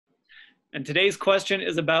And today's question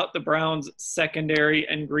is about the Browns secondary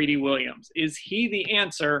and Greedy Williams. Is he the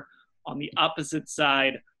answer on the opposite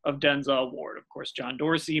side of Denzel Ward? Of course, John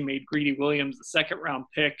Dorsey made Greedy Williams the second round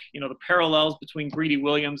pick. You know, the parallels between Greedy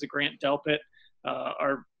Williams and Grant Delpit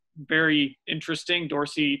are very interesting.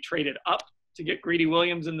 Dorsey traded up to get Greedy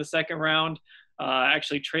Williams in the second round.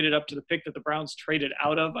 Actually traded up to the pick that the Browns traded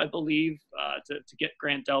out of, I believe, to get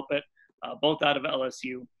Grant Delpit, both out of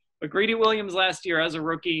LSU. But Greedy Williams last year as a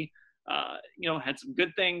rookie, had some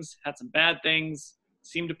good things, had some bad things,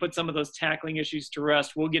 seemed to put some of those tackling issues to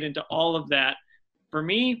rest. We'll get into all of that. For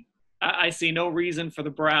me, I see no reason for the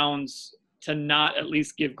Browns to not at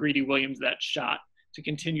least give Greedy Williams that shot to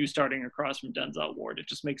continue starting across from Denzel Ward. It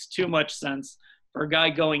just makes too much sense for a guy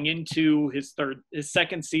going into his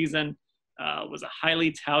second season, was a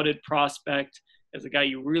highly touted prospect, as a guy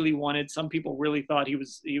you really wanted. Some people really thought he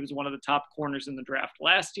was one of the top corners in the draft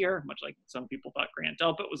last year, much like some people thought Grant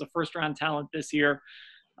Delpit was a first-round talent this year.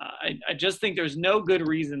 I just think there's no good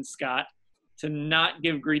reason, Scott, to not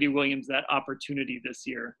give Greedy Williams that opportunity this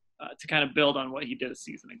year to kind of build on what he did a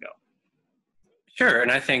season ago. Sure,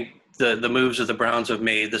 and I think the moves that the Browns have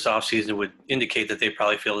made this offseason would indicate that they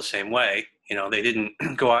probably feel the same way. You know, they didn't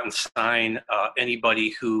go out and sign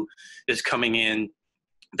anybody who is coming in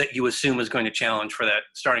that you assume is going to challenge for that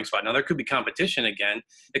starting spot. Now, there could be competition again.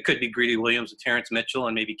 It could be Greedy Williams and Terrence Mitchell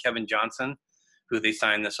and maybe Kevin Johnson, who they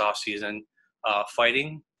signed this offseason,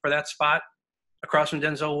 fighting for that spot across from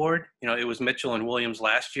Denzel Ward. You know, it was Mitchell and Williams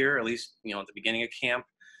last year, at least, you know, at the beginning of camp,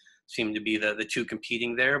 seemed to be the two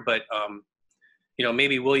competing there. But,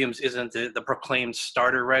 maybe Williams isn't the proclaimed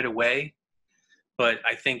starter right away. But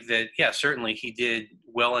I think that, yeah, certainly he did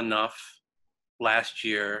well enough last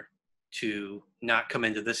year to not come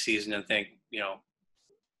into this season and think,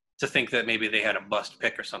 to think that maybe they had a bust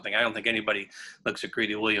pick or something. I don't think anybody looks at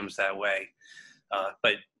Greedy Williams that way.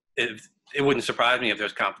 But it wouldn't surprise me if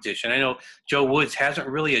there's competition. I know Joe Woods hasn't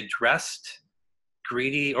really addressed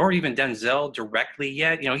Greedy or even Denzel directly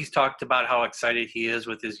yet. You know, he's talked about how excited he is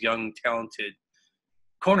with his young, talented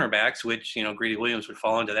cornerbacks, which, Greedy Williams would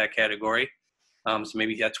fall into that category. So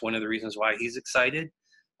maybe that's one of the reasons why he's excited.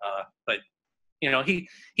 But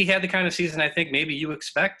he had the kind of season I think maybe you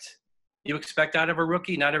expect out of a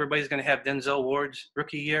rookie. Not everybody's going to have Denzel Ward's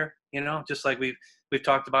rookie year, just like we've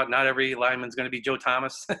talked about. Not every lineman's going to be Joe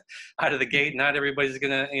Thomas out of the gate. Not everybody's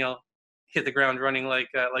going to, hit the ground running like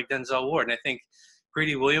Denzel Ward. And I think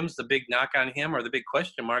Greedy Williams, the big knock on him, or the big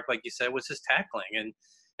question mark, like you said, was his tackling.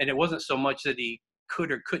 And it wasn't so much that he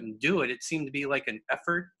could or couldn't do it. It seemed to be like an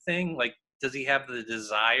effort thing. Like, does he have the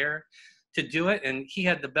desire to do it? And he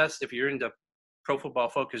had the best, if you're into Pro Football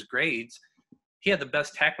Focus grades, he had the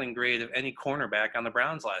best tackling grade of any cornerback on the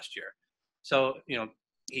Browns last year. So,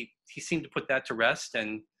 he seemed to put that to rest.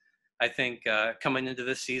 And I think coming into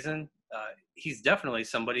this season, he's definitely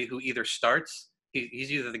somebody who either starts,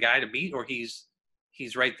 he's either the guy to beat, or he's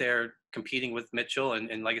right there competing with Mitchell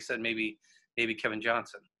and like I said, maybe Kevin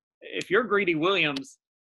Johnson. If you're Greedy Williams,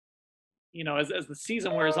 as the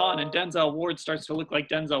season wears on and Denzel Ward starts to look like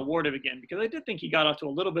Denzel Ward again, because I did think he got off to a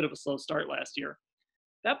little bit of a slow start last year,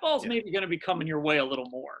 that ball's maybe going to be coming your way a little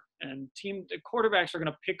more. And quarterbacks are going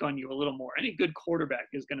to pick on you a little more. Any good quarterback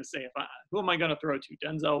is going to say, who am I going to throw to,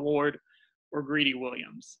 Denzel Ward or Greedy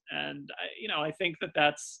Williams? And, I think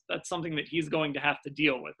that's something that he's going to have to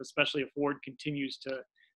deal with, especially if Ward continues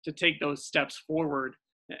to take those steps forward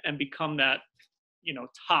and become that,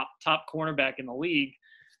 top cornerback in the league.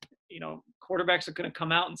 Quarterbacks are going to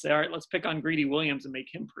come out and say, all right, let's pick on Greedy Williams and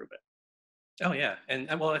make him prove it. Oh, yeah. And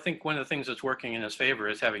well, I think one of the things that's working in his favor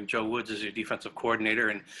is having Joe Woods as your defensive coordinator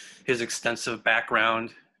and his extensive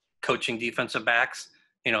background coaching defensive backs.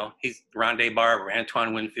 He's Rondé Barber,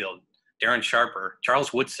 Antoine Winfield, Darren Sharper,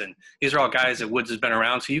 Charles Woodson. These are all guys that Woods has been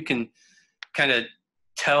around. So you can kind of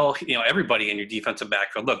tell, everybody in your defensive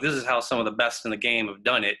backfield, look, this is how some of the best in the game have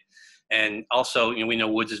done it. And also, we know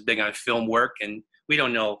Woods is big on film work, and we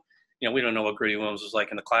don't know what Greedy Williams was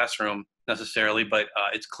like in the classroom necessarily, but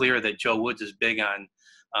it's clear that Joe Woods is big on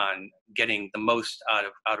getting the most out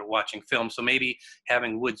of watching film. So maybe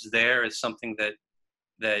having Woods there is something that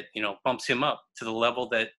bumps him up to the level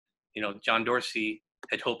that John Dorsey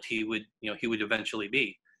had hoped he would eventually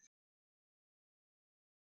be.